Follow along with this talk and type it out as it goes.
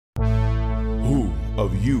Who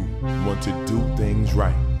of you want to do things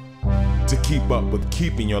right? To keep up with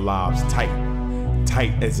keeping your lives tight.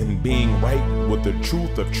 Tight as in being right with the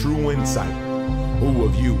truth of true insight. Who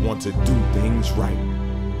of you want to do things right?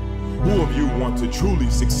 Who of you want to truly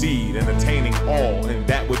succeed in attaining all in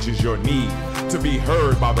that which is your need? To be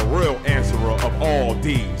heard by the real answerer of all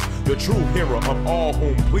deeds, the true hero of all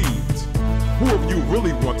whom pleads. Who of you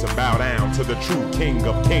really want to bow down to the true King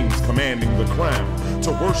of Kings commanding the crown?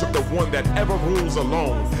 To worship the one that ever rules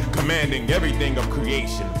alone, commanding everything of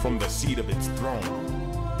creation from the seat of its throne.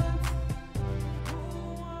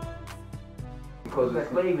 Because the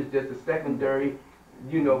slave is just a secondary,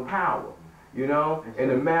 power, and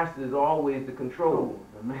the master is always the control,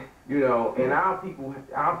 and our people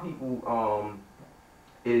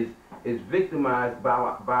is victimized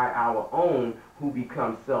by our own, who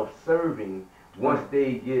become self-serving once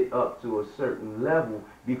they get up to a certain level,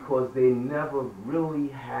 because they never really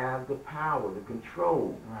have the power, the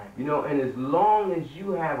control. Right. And as long as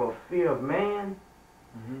you have a fear of man,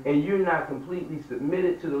 and you're not completely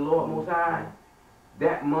submitted to the Lord Most High,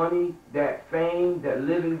 that money, that fame, that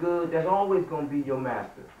living good, that's always going to be your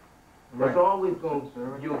master. That's always going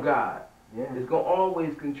to be your God. Yeah. It's going to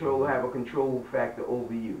always have a control factor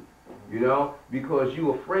over you, because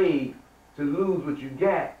you're afraid to lose what you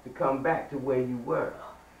got to come back to where you were.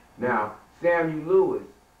 Now, Samuel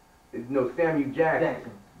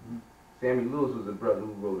Jackson. Samuel Lewis was a brother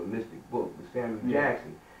who wrote a mystic book, but Samuel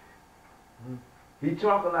Jackson, he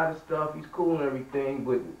talked a lot of stuff, he's cool and everything,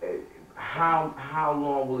 but how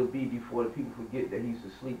long will it be before the people forget that he used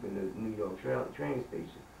to sleep in the New York train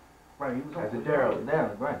station? Right, he was as a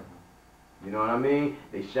derelict. Right. You know what I mean?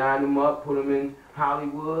 They shined him up, put him in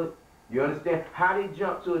Hollywood. You understand? How they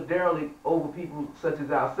jump to a derelict over people such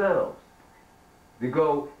as ourselves to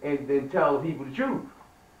go and then tell the people the truth.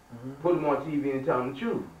 Put them on TV and tell them the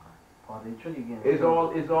truth. Part of their trick again. It's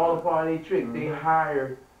all a part of their trick. They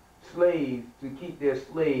hire slaves to keep their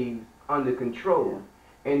slaves under control.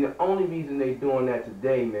 And the only reason they're doing that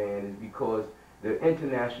today, man, is because the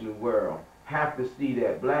international world have to see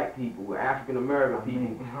that black people, African American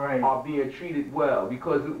people, are being treated well.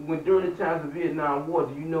 Because during the times of Vietnam War,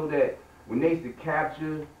 do you know that when they used to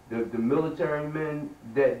capture the military men,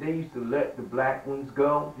 that they used to let the black ones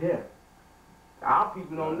go? Yeah. Our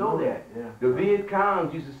people don't know that. Yeah. The Viet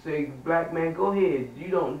Congs used to say, black man, go ahead. You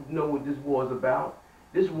don't know what this war is about.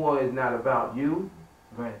 This war is not about you.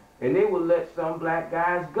 Right. And they would let some black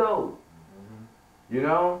guys go.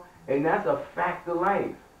 And that's a fact of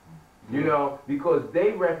life. Because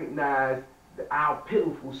they recognize our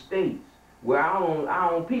pitiful states, where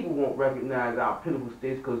our own people won't recognize our pitiful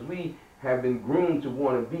states, because we have been groomed to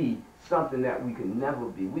want to be something that we can never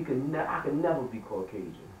be. I can never be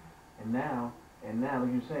Caucasian. And now,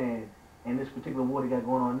 like you're saying, in this particular war they got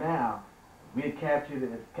going on now, we're captured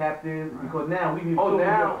as captives, because now we've chosen to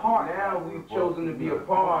be a part. Now we've chosen to be a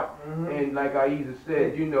part, and like A.H.A.D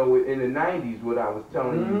said, in the 90s, what I was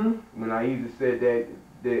telling you, when A.H.A.D said that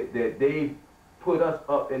they put us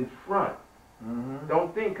up in front.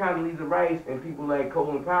 Don't think Condoleezza Rice and people like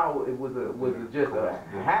Colin Powell, it was just a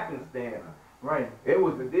happenstance. Right. It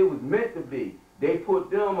was meant to be. They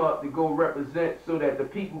put them up to go represent, so that the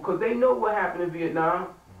people, because they know what happened in Vietnam.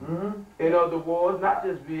 In other wars, not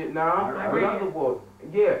just Vietnam, but other wars.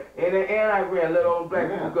 Yeah, and Iran let all the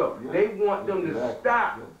black people go. They want them to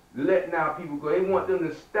stop letting our people go. They want them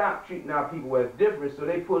to stop treating our people as different, so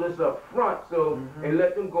they put us up front, and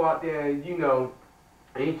let them go out there and,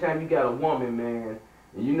 anytime you got a woman, man,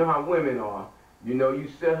 and you know how women are, you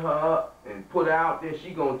set her up and put her out there, she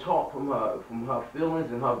gonna talk from her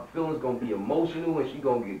feelings, and her feelings gonna be emotional, and she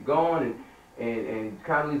gonna get going, and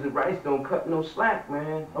Condoleezza Rice don't cut no slack,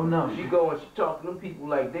 man. Oh no. She go and she talk to them people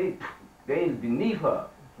like they is beneath her.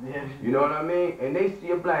 Yeah. You know what I mean? And they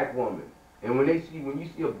see a black woman. And when you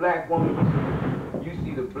see a black woman, you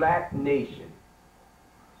see the black nation.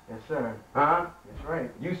 Yes, sir. Huh? That's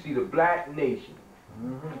right. You see the black nation.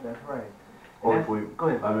 That's right. Go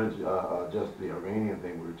ahead. I mentioned just the Iranian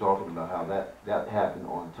thing. We were talking about how that happened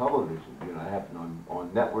on television. It happened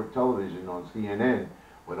on network television, on CNN,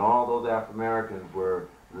 when all those African Americans were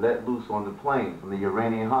let loose on the plane from the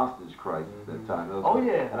Iranian hostage crisis at that time. And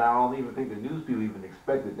I don't even think the news people even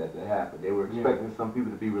expected that to happen. They were expecting some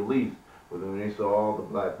people to be released, but when they saw all the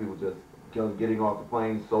black people just getting off the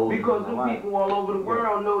plane, soldiers. Because the people all over the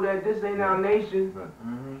world know that this ain't our nation.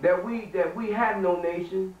 That we have no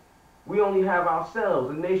nation. We only have ourselves,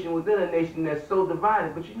 a nation within a nation that's so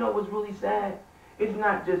divided. But you know what's really sad? It's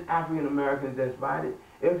not just African Americans that's divided.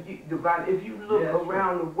 If you look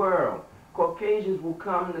around the world, Caucasians will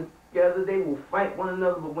come together, they will fight one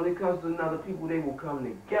another, but when it comes to another people, they will come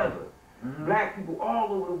together. Black people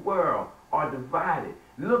all over the world are divided.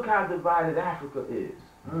 Look how divided Africa is.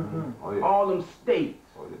 Oh, yeah. All them states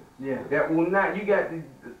Yeah. that will not, you got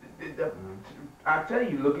I tell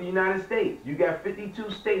you, look at the United States. You got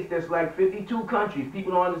 52 states that's like 52 countries.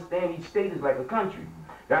 People don't understand each state is like a country.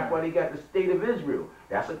 That's why they got the state of Israel.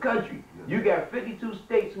 That's a country. You got 52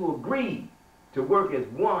 states who agreed to work as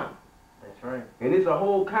one. That's right. And it's a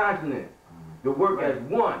whole continent to work as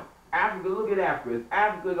one. Africa, look at Africa. If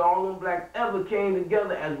Africa, all them blacks ever came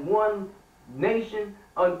together as one nation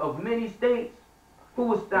of many states, who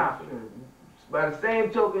would stop it? By the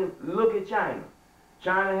same token, look at China.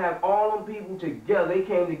 China have all them people together. They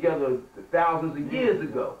came together thousands of years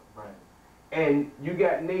ago. Right. And you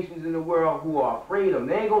got nations in the world who are afraid of them.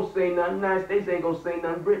 They ain't gonna say nothing. United States ain't gonna say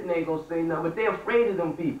nothing. Britain ain't gonna say nothing. But they're afraid of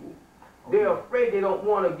them people. They're afraid. They don't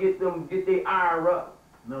want to get their ire up.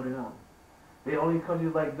 No, they don't. They only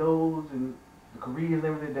countries like those and the Koreans and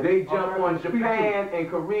everything. That They jump on Japan and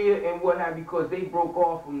Korea and what have you because they broke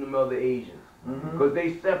off from them other Asians. Because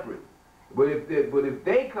they separate. But if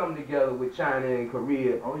they come together with China and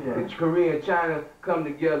Korea, if Korea and China come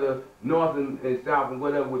together, North and South and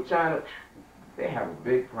whatever with China, they have a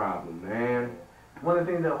big problem, man. One of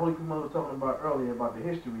the things that Holy Queen Mother was talking about earlier about the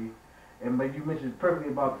history, and you mentioned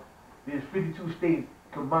perfectly about these 52 states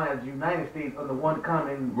combined as the United States under one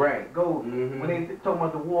common goal. When they talk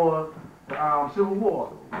about the war, the Civil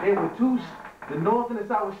War, they were the North and the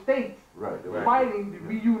South states fighting to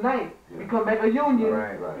reunite, become like a union,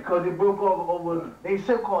 because they broke off over, they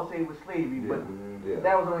so-called say it was slavery, but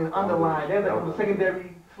that was only an underlying, that was like a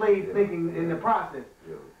secondary slave thinking in the process.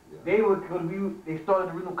 They started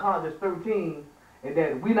the original colonies at 13, and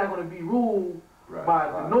that we're not going to be ruled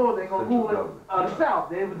by the North, they're going to rule the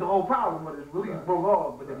South. That was the whole problem, but it really broke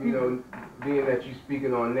off. But you know, being that you're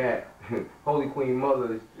speaking on that, Holy Queen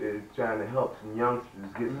Mother is trying to help some youngsters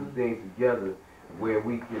get some things together where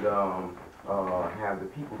we could have the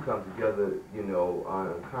people come together, you know,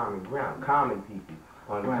 on common ground, common people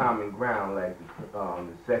on common ground, like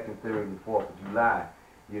the 2nd, 3rd, and 4th of July,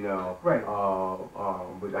 you know.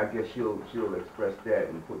 But I guess she'll express that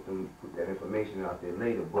and put that information out there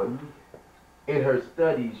later. But in her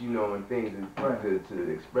studies, you know, and things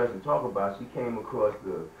to express and talk about, she came across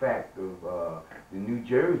the fact of the New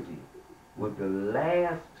Jersey was the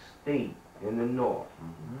last state in the North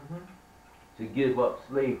to give up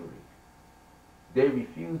slavery. They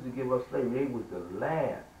refused to give up slavery. They was the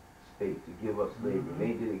last state to give up slavery.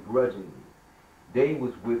 They did it grudgingly. They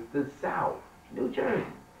was with the South, New Jersey.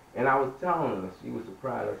 And I was telling her, she was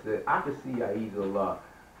surprised. I said, I could see A.H.A.D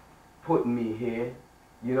putting me here.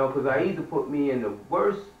 You know, because A.H.A.D put me in the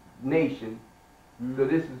worst nation, so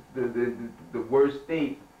this is the worst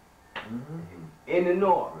state in the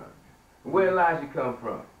North. Where Elijah come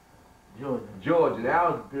from? Georgia. That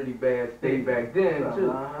was a pretty bad state back then,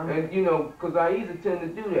 too. And, you know, because A.H.A.D tend to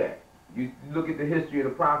do that. You look at the history of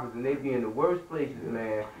the prophets, and they be in the worst places,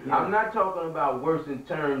 man. I'm not talking about worse in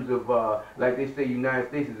terms of, like they say, United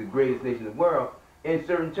States is the greatest nation in the world. In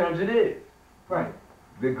certain terms, it is.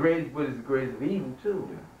 The greatest, but it's the greatest of evil, too.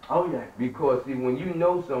 Because, see, when you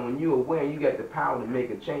know someone, you're aware, and you got the power to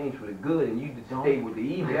make a change for the good, and you just stay with the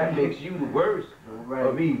evil, that makes you the worst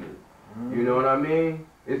of evil. You know what I mean?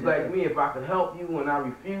 It's like me, if I could help you and I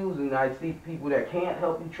refuse, and I see people that can't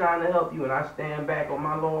help you trying to help you, and I stand back on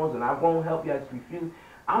my laws and I won't help you, I just refuse,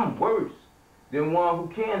 I'm worse than one who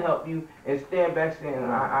can help you and stand back saying,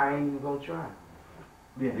 I ain't even gonna try.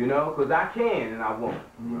 You know, because I can and I won't.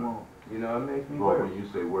 You know, it makes me worse. When you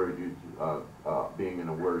say word, being in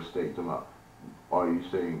a worse state, are you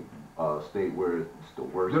saying state where it's the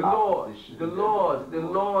worst? The laws,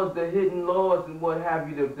 the hidden laws and what have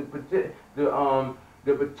you,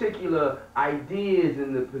 the particular ideas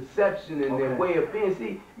and the perception and their way of being.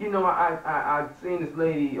 See, you know, I seen this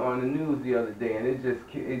lady on the news the other day, and it just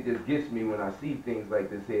gets me when I see things like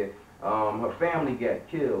this here. Her family got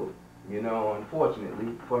killed, you know,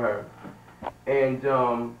 unfortunately for her, and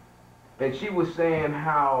she was saying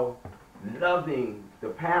how loving the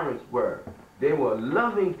parents were. They were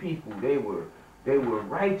loving people. They were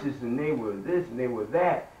righteous, and they were this and they were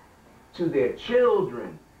that to their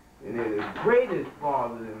children. And they're the greatest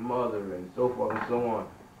father and mother and so forth and so on.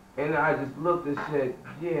 And I just looked and said,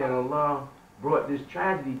 yeah, and Allah brought this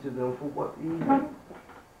tragedy to them for what reason?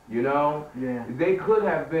 You know? They could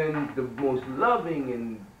have been the most loving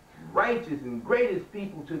and righteous and greatest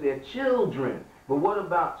people to their children. But what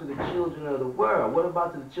about to the children of the world? What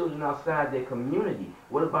about to the children outside their community?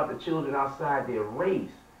 What about the children outside their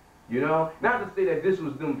race? You know, not to say that this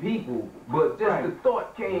was them people, but just the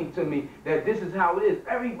thought came to me that this is how it is.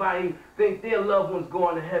 Everybody thinks their loved ones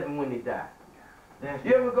going to heaven when they die.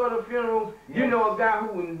 You ever go to funerals? Yes. You know a guy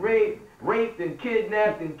who raped and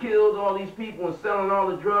kidnapped and killed all these people and selling all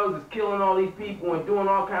the drugs, is killing all these people and doing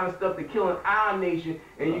all kinds of stuff to killing our nation.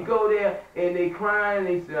 And you go there and they crying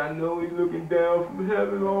and they say, I know he's looking down from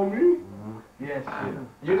heaven on me. Yes.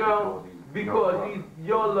 You know, because he's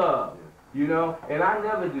your love. You know, and I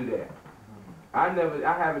never do that. I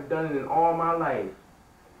haven't done it in all my life.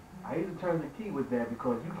 I used to turn the key with that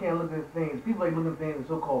because you can't look at things. People like looking at things in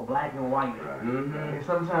so-called black and white. And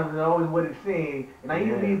sometimes it's always what it's saying. And I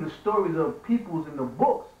used to read the stories of peoples in the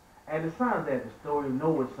books and the sons, that the story of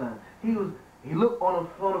Noah's son. He looked on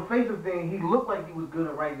the face of things, he looked like he was good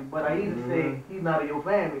and righteous, but I used to say he's not of your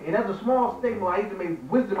family. And that's a small statement. I used to make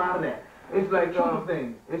wisdom out of that. It's like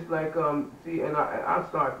things. It's like see, and I'm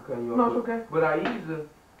sorry for cutting you off. No, it's okay. But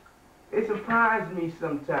it surprised me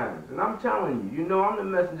sometimes, and I'm telling you, you know, I'm the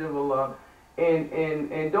messenger of Allah,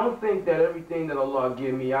 and don't think that everything that Allah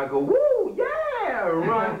give me, I go woo, yeah,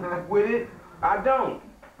 run with it. I don't,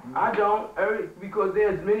 because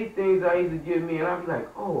there's many things I used to give me, and I'd be like,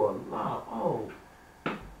 oh Allah,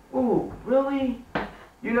 oh, really?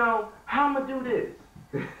 You know, how I'ma do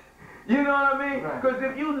this? You know what I mean? Because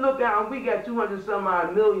if you look out, we got 200 some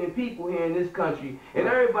odd million people here in this country, and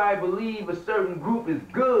everybody believe a certain group is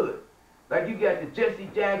good. Like you got the Jesse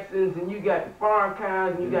Jacksons, and you got the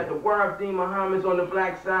Farrakhan's, and you got the Warabdeen Muhammad's on the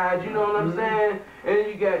black side, you know what I'm saying? And then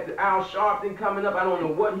you got the Al Sharpton coming up, I don't know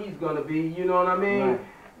what he's gonna be, you know what I mean?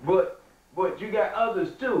 But you got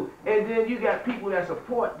others too. And then you got people that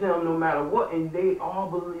support them no matter what, and they all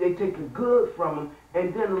believe, they take the good from them,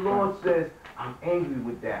 and then the Lord says, I'm angry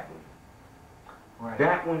with that one.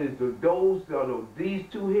 That one is these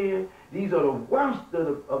two here, these are the worst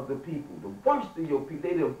of the people, the worst of your people.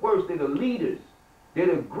 They're the worst, they're the leaders.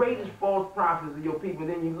 They're the greatest false prophets of your people.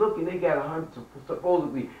 Then you look and they got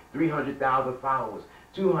supposedly 300,000 followers,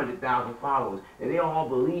 200,000 followers, and they all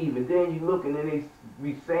believe. And then you look and then they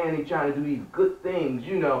be saying they trying to do these good things,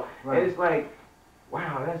 you know. And it's like,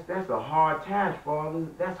 wow, that's a hard task, Father.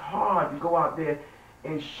 That's hard to go out there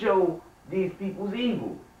and show these people's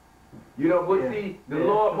evil. You know, but see, the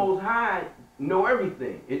Lord Most High know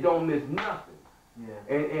everything. It don't miss nothing.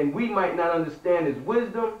 And we might not understand His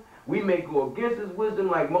wisdom. We may go against His wisdom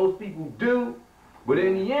like most people do. But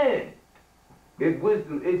in the end, His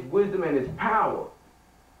wisdom and His power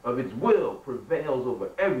of His will prevails over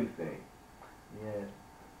everything.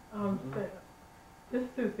 So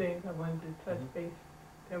just two things I wanted to touch base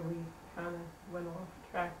that we kind of went off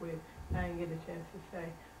track with. I didn't get a chance to say.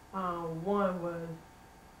 One was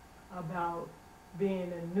about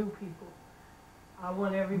being a new people. I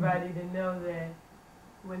want everybody to know that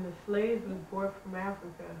when the slaves was brought from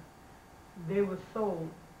Africa, they were sold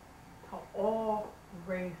to all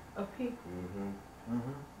race of people.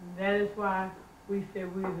 That is why we say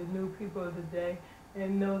we're the new people of the day,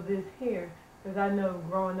 and know this here, because I know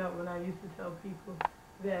growing up when I used to tell people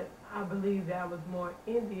that I believed that I was more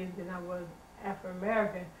Indian than I was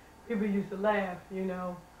Afro-American, people used to laugh, you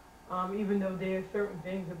know. Even though there are certain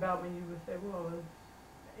things about me you would say, well,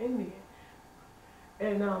 it's Indian.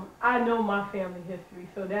 And I know my family history,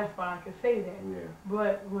 so that's why I could say that.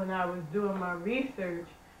 But when I was doing my research,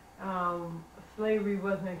 slavery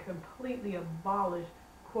wasn't completely abolished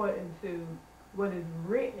according to what is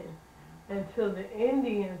written until the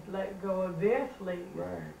Indians let go of their slaves,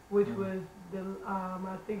 which was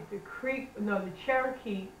I think the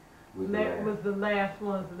Cherokee was the last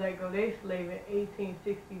ones to let go their slave in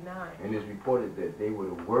 1869. And it's reported that they were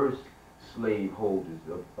the worst slave holders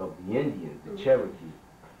of the Indians, the Cherokee.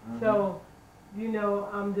 So, you know,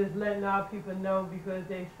 I'm just letting our people know because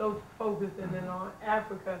they're so focused on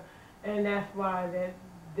Africa, and that's why that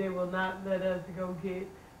they will not let us go get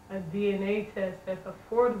a DNA test that's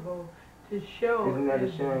affordable to show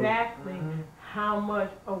exactly how much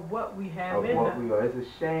of what we have in us. It's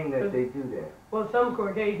a shame that they do that. Well, some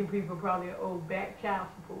Caucasian people probably owe back child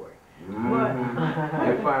support. But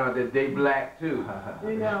they find out that they black too.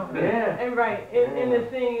 You know. And and the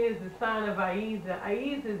thing is, the sign of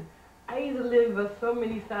A.H.A.D lives us so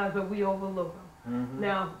many signs that we overlook them.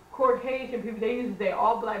 Now, Caucasian people, they used to say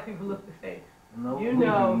all black people look the same. No, you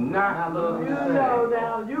know, not look the same.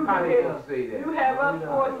 Now you say that. You have us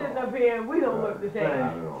four sitting up here and we don't look the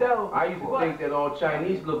same. So I used to think that all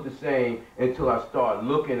Chinese look the same until I started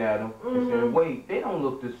looking at them and saying, wait, they don't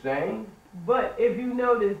look the same. But if you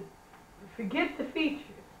notice, forget the features,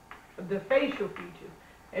 the facial features.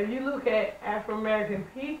 If you look at Afro-American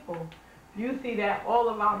people, you see that all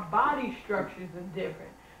of our body structures are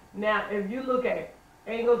different. Now, if you look at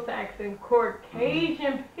Anglo-Saxon,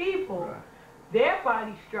 Caucasian people, their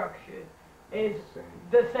body structure is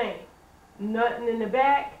the same. Nothing in the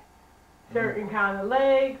back, certain kind of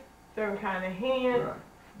legs, certain kind of hands,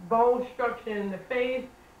 bone structure in the face,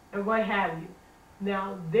 and what have you.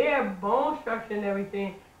 Now, their bone structure and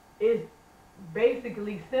everything is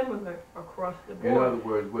basically similar across the board. In other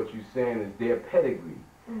words, what you're saying is their pedigree.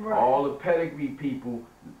 Right. All the pedigree people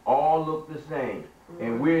all look the same.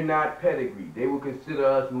 And we're not pedigree. They would consider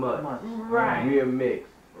us mutts. Right. We're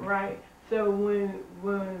mixed. Right. So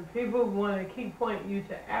when people want to keep pointing you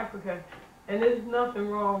to Africa, and there's nothing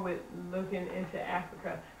wrong with looking into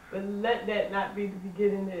Africa, but let that not be the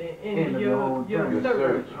beginning of the end of your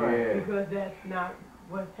search, yeah. because that's not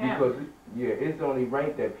what's happening. Because it's only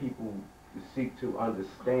right that people seek to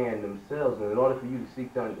understand themselves, and in order for you to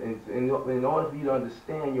seek to, in order for you to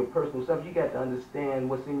understand your personal self, you got to understand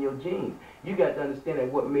what's in your genes. You got to understand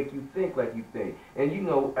that what makes you think like you think. And you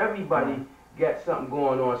know, everybody got something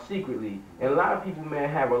going on secretly, and a lot of people, man,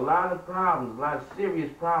 have a lot of problems, a lot of serious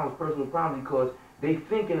problems, personal problems, because they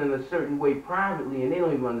thinking in a certain way privately, and they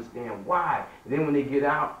don't even understand why. And then when they get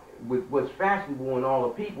out with what's fashionable and all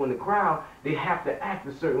the people in the crowd, they have to act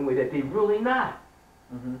a certain way that they really not.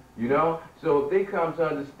 You know? So if they come to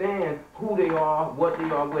understand who they are, what they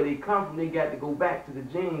are, where they come from, they got to go back to the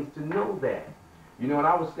genes to know that. You know, and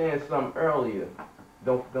I was saying something earlier,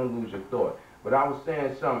 don't lose your thought, but I was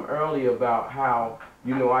saying something earlier about how,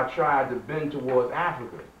 you know, I tried to bend towards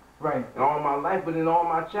Africa. Right. And all my life, but in all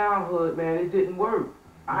my childhood, man, it didn't work.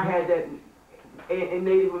 I had that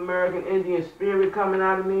Native American Indian spirit coming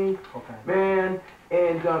out of me, man,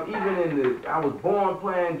 and even I was born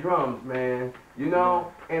playing drums, man, you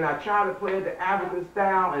know, and I tried to play it the African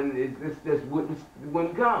style, and it just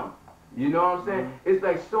wouldn't come, you know what I'm saying? It's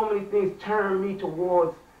like so many things turned me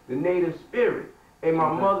towards the native spirit, and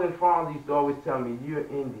my mother and father used to always tell me, you're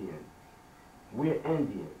Indian, we're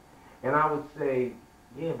Indian, and I would say,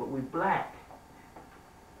 yeah, but we're black.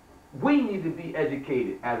 We need to be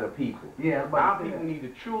educated as a people. Yeah, our people need to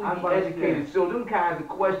truly be educated, so them kinds of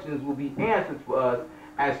questions will be answered for us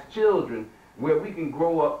as children, where we can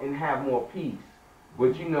grow up and have more peace.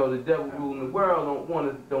 But you know, the devil ruling the world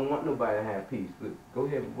don't want nobody to have peace. But go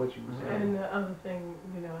ahead with what you were saying. And the other thing,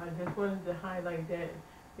 you know, I just wanted to highlight that.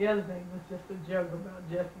 The other thing was just a joke about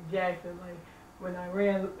Jesse Jackson, like when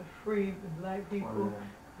Iran freed the black people.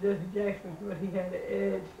 Jesse Jackson thought he had an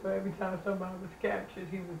edge, so every time somebody was captured,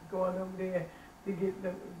 he was going over there to get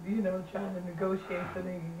them, you know, trying to negotiate so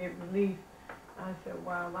they could get released. I said,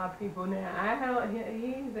 wow, a lot of people now, he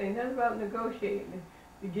ain't nothing about negotiating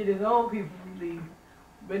to get his own people released.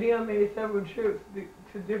 But he done made several trips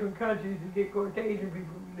to different countries to get Caucasian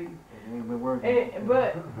people released.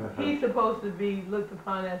 But he's supposed to be looked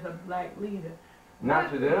upon as a black leader.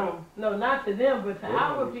 Not to them. No, not to them, but to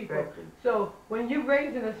our people. So when you're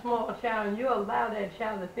raising a small child and you allow that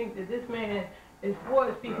child to think that this man is for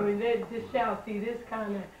his people and that this child see this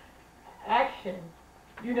kind of action,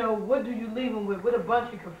 you know, what do you leave them with? With a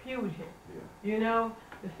bunch of confusion. You know,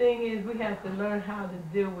 the thing is we have to learn how to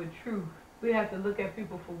deal with truth. We have to look at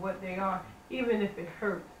people for what they are, even if it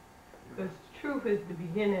hurts. Because truth is the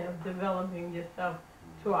beginning of developing yourself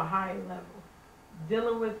to a higher level.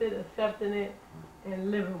 Dealing with it, accepting it,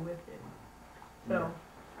 and living with it. So.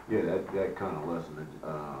 Yeah, that kind of lesson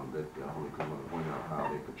that Holy Commander pointed out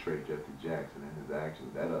how they portray Jesse Jackson and his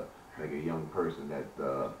actions. That'll make a young person that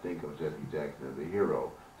think of Jesse Jackson as a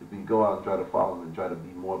hero to go out and try to follow him and try to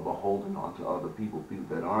be more beholden onto other people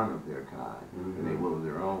that aren't of their kind, and they will of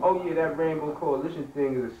their own. Oh yeah, that Rainbow Coalition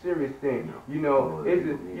thing is a serious thing. You know,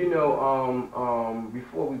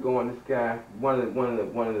 before we go on, this guy, one of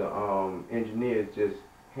the engineers just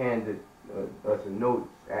handed us a note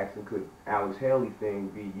asking could A.H.A.D thing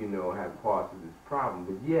be, you know, have parts of this problem.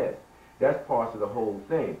 But yes, that's part of the whole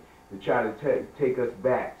thing, to try to take us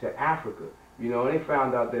back to Africa. You know, and they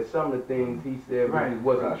found out that some of the things he said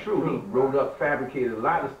wasn't true. He wrote up, fabricated a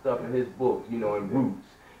lot of stuff in his books, you know, in Roots.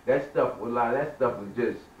 A lot of that stuff was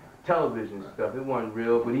just television stuff. It wasn't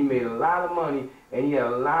real, but he made a lot of money and he had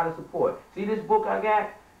a lot of support. See this book I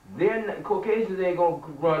got? Caucasians ain't gonna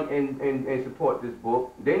run and support this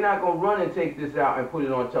book. They're not gonna run and take this out and put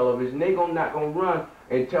it on television. They're not gonna run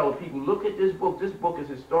and tell people, look at this book. This book is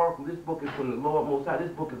historical. This book is from the Lord Most High.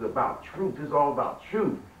 This book is about truth. It's all about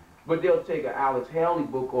truth. But they'll take an A.H.A.D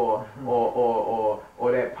book or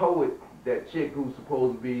that poet, that chick who's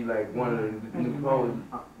supposed to be like one of the new poets.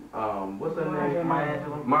 What's her name?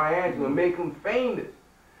 Maya Angelou. Make them famous.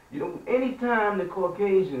 You know, anytime the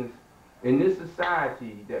Caucasians in this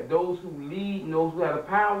society, that those who lead and those who have the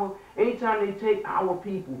power, anytime they take our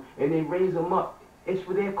people and they raise them up, it's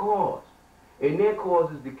for their cause. And their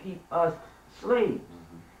cause is to keep us slaves.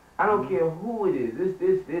 I don't care who it is.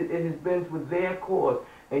 It has been for their cause.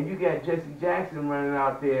 And you got Jesse Jackson running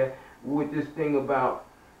out there with this thing about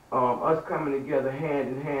us coming together hand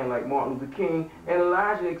in hand like Martin Luther King. And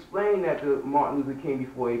Elijah explained that to Martin Luther King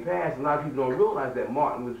before he passed. A lot of people don't realize that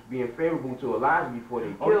Martin was being favorable to Elijah before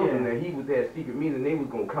they killed him, that he was that secret meeting, they was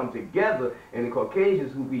going to come together, and the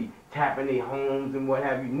Caucasians who be tapping their homes and what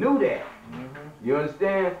have you knew that. You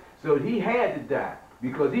understand? So he had to die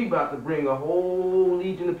because he about to bring a whole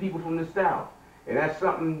legion of people from the South. And that's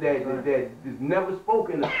something that is never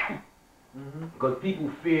spoken of. Because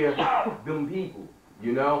people fear them people.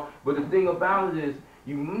 You know, but the thing about it is,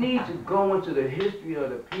 you need to go into the history of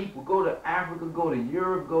the people. Go to Africa, go to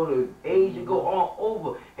Europe, go to Asia, go all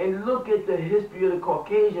over, and look at the history of the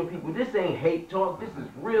Caucasian people. This ain't hate talk. This is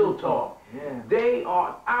real talk. They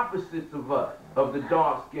are opposites of us, of the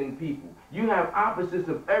dark-skinned people. You have opposites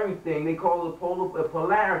of everything. They call it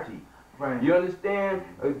polarity. Right. You understand?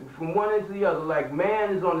 From one end to the other. Like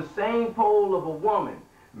man is on the same pole of a woman.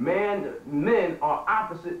 Men are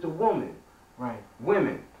opposite to women. Right.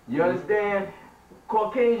 Women. You understand?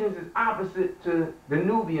 Caucasians is opposite to the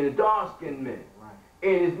Nubian, the dark-skinned men. Right.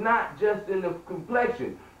 And it's not just in the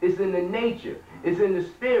complexion. It's in the nature. It's in the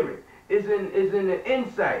spirit. It's in the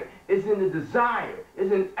insight. It's in the desire.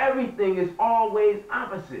 It's in everything. It's always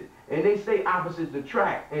opposite. And they say opposites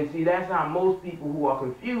attract. And see, that's how most people who are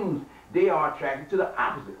confused, they are attracted to the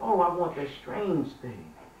opposite. Oh, I want that strange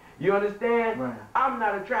thing. You understand? Right. I'm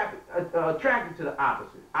not attracted to the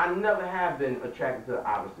opposite. I never have been attracted to the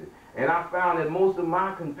opposite. And I found that most of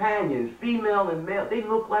my companions, female and male, they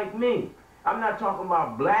look like me. I'm not talking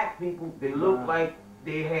about black people. They look like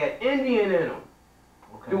they had Indian in them.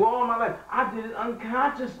 Through all my life. I did it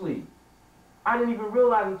unconsciously. I didn't even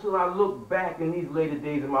realize until I looked back in these later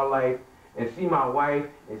days of my life and see my wife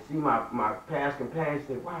and see my past companions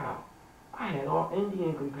say, wow, I had all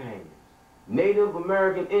Indian companions. Native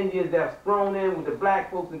American Indians that's thrown in with the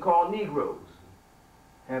black folks and called Negroes.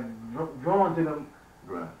 Have drawn to them.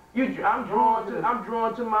 Right. I'm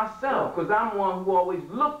drawn to myself because I'm one who always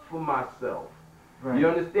looked for myself. Right. You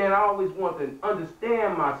understand? I always want to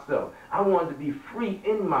understand myself. I want to be free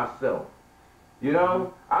in myself. You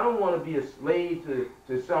know? I don't want to be a slave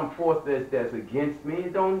to some force that's against me.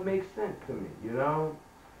 It don't make sense to me, you know?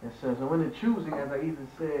 Yes, sir. So when the choosing, as I even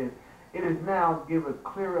said, it is now give a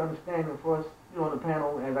clearer understanding for us, you know, on the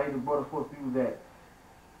panel, as I even brought it forth to you, that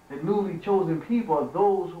the newly chosen people are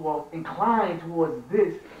those who are inclined towards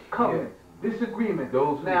this covenant, this agreement.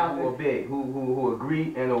 Those who obey, who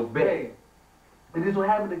agree and obey. And this is what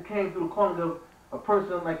happened that came through the calling of a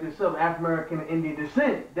person like yourself, African-American and Indian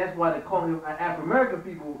descent. That's why the calling of African-American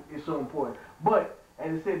people is so important. But,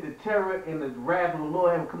 as I said, the terror and the wrath of the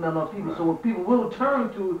Lord haven't come down on people. Right. So what people will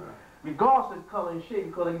turn to, regardless of color and shape,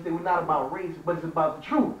 because like you said, we're not about race, but it's about the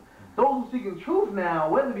truth. Those who seeking truth now,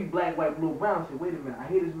 whether it be black, white, blue, brown, say, wait a minute, I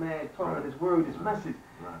hear this man talking this word, this message,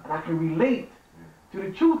 and I can relate to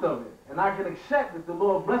the truth of it. And I can accept that the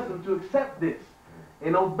Lord bless them to accept this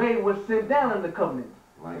and obey what's sent down in the covenant.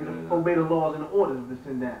 Obey the laws and the orders of the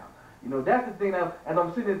sent down. You know, that's the thing now, as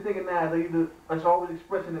I'm sitting there thinking now, it's always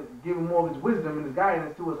expressing it, giving more of his wisdom and his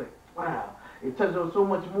guidance to us, like, wow. It touches on so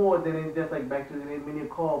much more than it just like back to the many are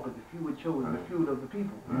called, but the few were chosen, the few of the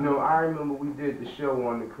people. You know, I remember we did the show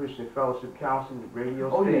on the Christian Fellowship Council radio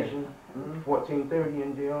station, 1430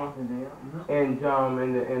 in JR. And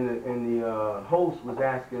the host was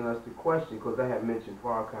asking us the question, because I had mentioned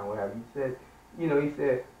Farrakhan, what have you. He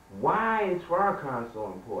said, why is Farrakhan so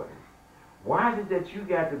important? Why is it that you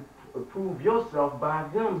got to prove yourself by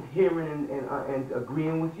them hearing and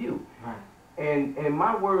agreeing with you? Right. And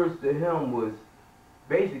my words to him was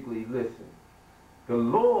basically, listen, the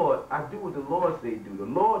Lord, I do what the Lord say do. The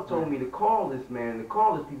Lord told me to call this man, to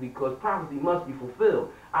call this people, because prophecy must be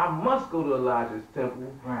fulfilled. I must go to Elijah's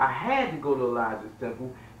temple. I had to go to Elijah's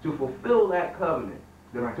temple to fulfill that covenant,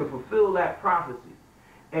 to fulfill that prophecy.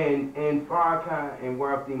 And Farrakhan and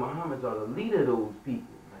Warathim Muhammad are the leader of those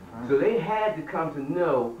people. So they had to come to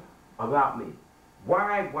know about me.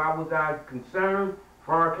 Why was I concerned?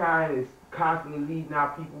 Farrakhan is constantly leading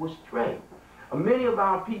our people astray. Many of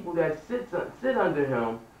our people that sit under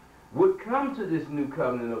him would come to this new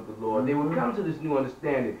covenant of the Lord. They would come to this new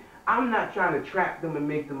understanding. I'm not trying to trap them and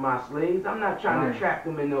make them my slaves. I'm not trying to trap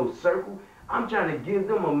them in no circle. I'm trying to give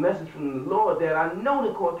them a message from the Lord that I know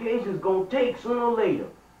the Caucasians going to take sooner or later.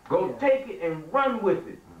 Going to take it and run with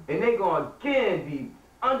it. And they're going to again be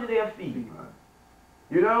under their feet.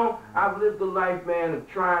 You know, I've lived a life, man, of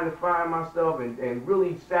trying to find myself and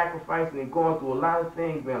really sacrificing and going through a lot of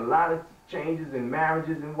things, man, a lot of changes in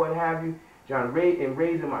marriages and what have you, trying to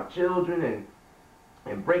raising my children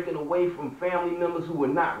and breaking away from family members who were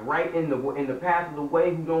not right in the path of the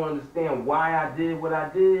way, who don't understand why I did what I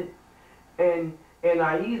did. And And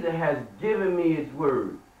A.H.A.D has given me its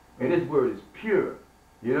word. And this word is pure.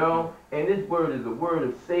 You know? And this word is a word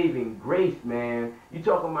of saving grace, man. You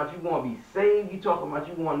talking about you want to be saved. You talking about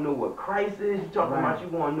you want to know what Christ is. You talking about you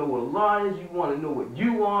want to know what Allah is. You want to know what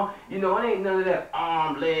you are. You know, it ain't none of that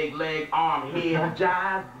arm, leg, arm, head,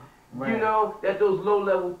 jive. You know, that those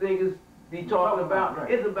low-level things be talking about.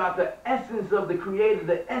 It's about the essence of the Creator,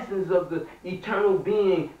 the essence of the eternal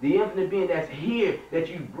being, the infinite being that's here, that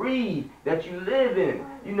you breathe, that you live in.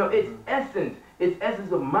 You know, it's essence. It's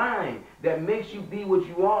essence of mind that makes you be what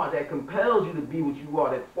you are, that compels you to be what you are,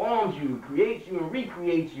 that forms you, creates you and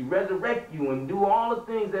recreates you, resurrects you, and do all the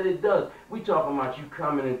things that it does. We talking about you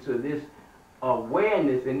coming into this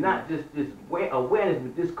awareness, and not just this awareness,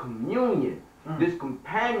 but this communion. This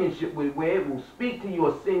companionship with where it will speak to you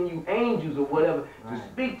or send you angels or whatever to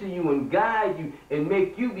speak to you and guide you and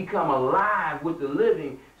make you become alive with the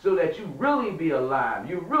living, so that you really be alive.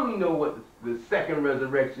 You really know what the second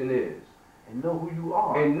resurrection is. And know who you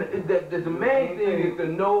are. And the main thing is to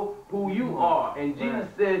know who you are. And Jesus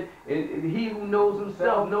said, he who knows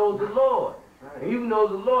himself knows the Lord. And he who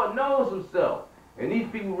knows the Lord knows himself. And these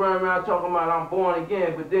people run around talking about I'm born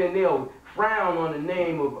again, but then they'll frown on the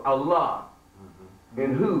name of Allah.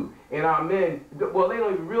 And who? And our men, well, they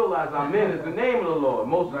don't even realize our men is the name of the Lord.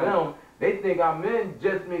 Most of them, they think our men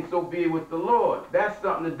just means so be with the Lord. That's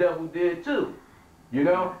something the devil did too. You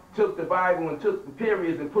know, took the Bible and took the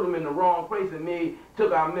periods and put them in the wrong place and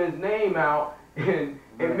took our men's name out and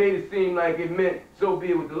made it seem like it meant so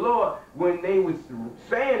be with the Lord, when they was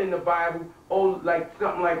saying in the Bible, oh, like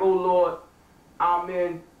something like, oh Lord,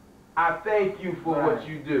 amen, I thank you for what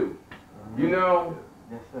you do. You know?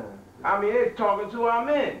 Yes, sir. I mean, it's talking to our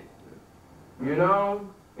men. You know?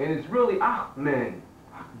 And it's really men.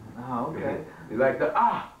 Okay. It's like the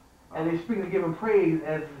And they speaking of giving praise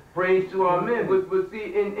as praise to our men. But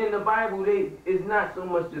see, in the Bible, it's not so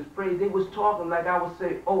much just praise. They was talking like I would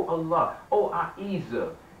say, oh Allah, oh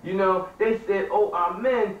A.H.A.D. You know, they said, oh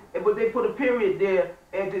amen, but they put a period there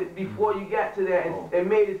and before you got to that and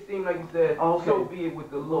made it seem like you said, so be it with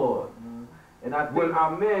the Lord. And when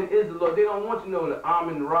amen is the Lord, they don't want you to know that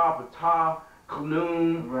Amen, Ra, Ptah,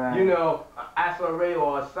 Kanun, you know, Asare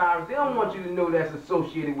or Osiris. They don't want you to know that's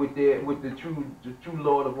associated with the true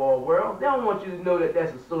Lord of all worlds. They don't want you to know that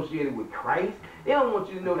that's associated with Christ. They don't want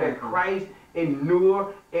you to know that Christ and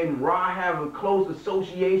Nur and Ra have a close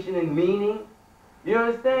association and meaning. You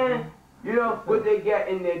understand? You know, what they get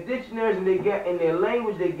in their dictionaries and they get in their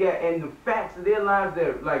language, they get in the facts of their lives,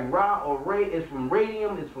 that like Ra or Ray is from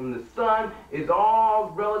radium, it's from the sun, it's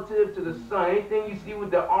all relative to the sun. Anything you see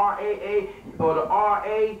with the RAA or the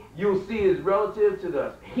RA, you'll see is relative to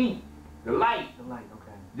the heat, the light. The light,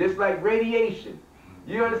 okay. Just like radiation.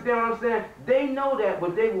 You understand what I'm saying? They know that,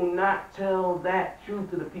 but they will not tell that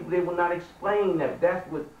truth to the people. They will not explain that. That's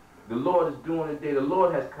what the Lord is doing today. The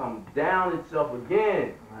Lord has come down itself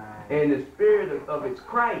again. And the spirit of its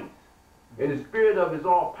Christ, and the spirit of his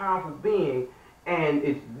all-powerful being, and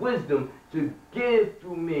its wisdom to give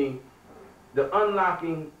through me the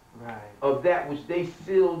unlocking of that which they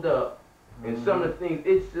sealed up, and some of the things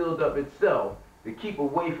it sealed up itself to keep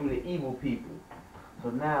away from the evil people. So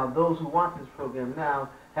now those who want this program now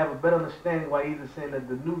have a better understanding why he's saying that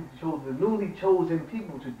the newly chosen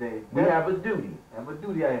people today, we have a duty.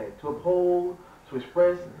 To uphold, to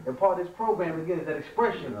express, and part of this program again is that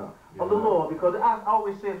expression of the Lord, because I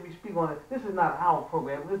always say as we speak on it, this is not our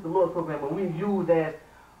program, this is the Lord's program, but we use as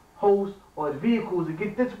hosts or as vehicles to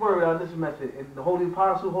get this word out, this message. And the Holy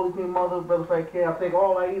Apostle, Holy Queen Mother, Brother Frank K, I thank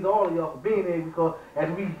all of y'all for being here, because as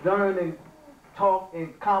we learn and talk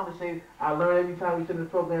and conversate, I learn every time we send this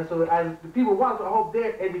program. So as the people watch, I hope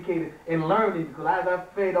they're educated and learning, because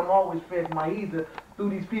as I'm always fed from A.H.A.D through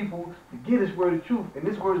these people to get this word of truth. And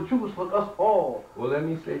this word of truth is for us all. Well, let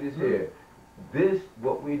me say this here.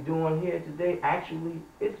 What we're doing here today, actually,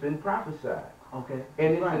 it's been prophesied. Okay.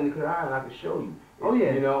 And it's in the Quran, and I can show you.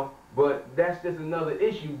 You know, but that's just another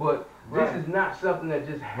issue. But this is not something that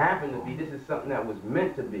just happened to be. This is something that was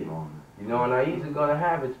meant to be. You know, and A.H.A.D is going to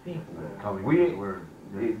have its people. Allah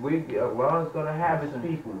is going to have its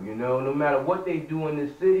people, you know, no matter what they do in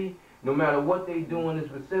this city, no matter what they do in this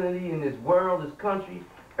vicinity, in this world, this country,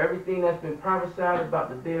 everything that's been prophesied about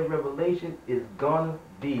the day of revelation is gonna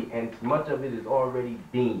be, and much of it is already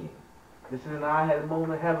being. This is an A.H.A.D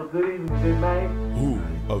moment. Have a good evening, good night. Who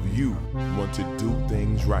of you want to do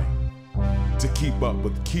things right? To keep up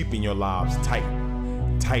with keeping your lives tight.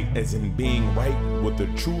 Tight as in being right with the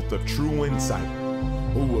truth of true insight.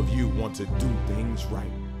 Who of you want to do things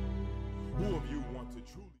right? Who of you